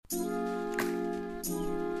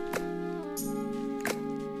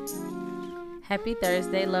Happy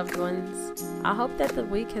Thursday, loved ones. I hope that the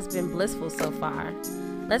week has been blissful so far.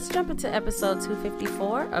 Let's jump into episode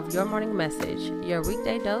 254 of Your Morning Message, your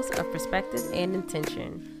weekday dose of perspective and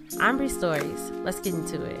intention. I'm Bree Stories. Let's get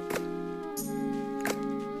into it.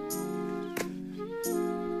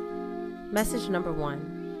 Message number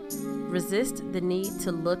 1. Resist the need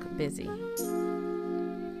to look busy.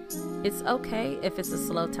 It's okay if it's a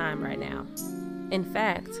slow time right now. In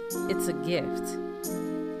fact, it's a gift.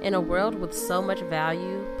 In a world with so much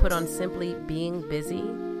value put on simply being busy,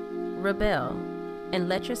 rebel and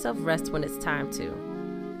let yourself rest when it's time to.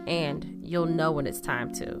 And you'll know when it's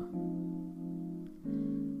time to.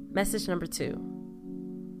 Message number 2.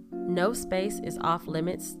 No space is off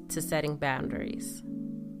limits to setting boundaries.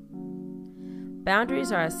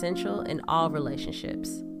 Boundaries are essential in all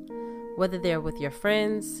relationships, whether they're with your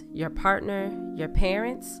friends, your partner, your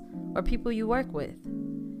parents, or people you work with.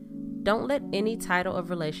 Don't let any title of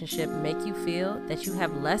relationship make you feel that you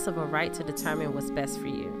have less of a right to determine what's best for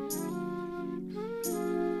you.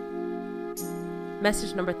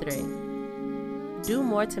 Message number 3. Do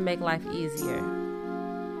more to make life easier.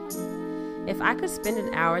 If I could spend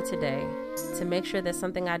an hour today to make sure that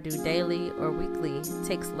something I do daily or weekly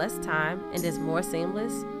takes less time and is more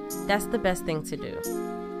seamless, that's the best thing to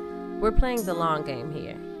do. We're playing the long game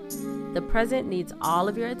here. The present needs all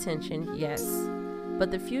of your attention, yes, but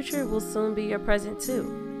the future will soon be your present too.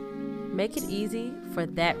 Make it easy for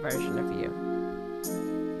that version of you.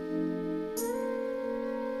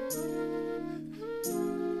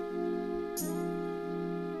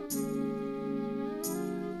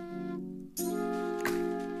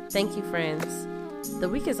 Thank you, friends. The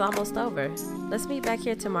week is almost over. Let's meet back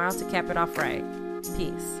here tomorrow to cap it off right.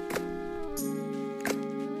 Peace.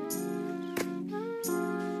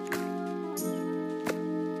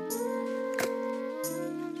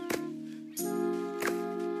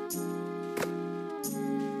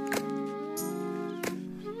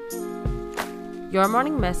 Your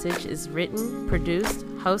Morning Message is written, produced,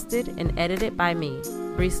 hosted, and edited by me,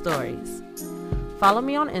 Bree Stories. Follow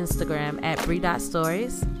me on Instagram at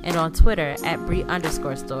Bree.stories and on Twitter at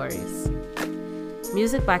Bree_stories.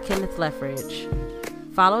 Music by Kenneth Leffridge.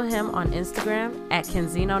 Follow him on Instagram at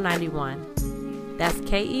Kenzino91. That's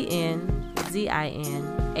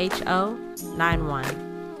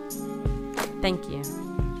KENZINHO91. Thank you.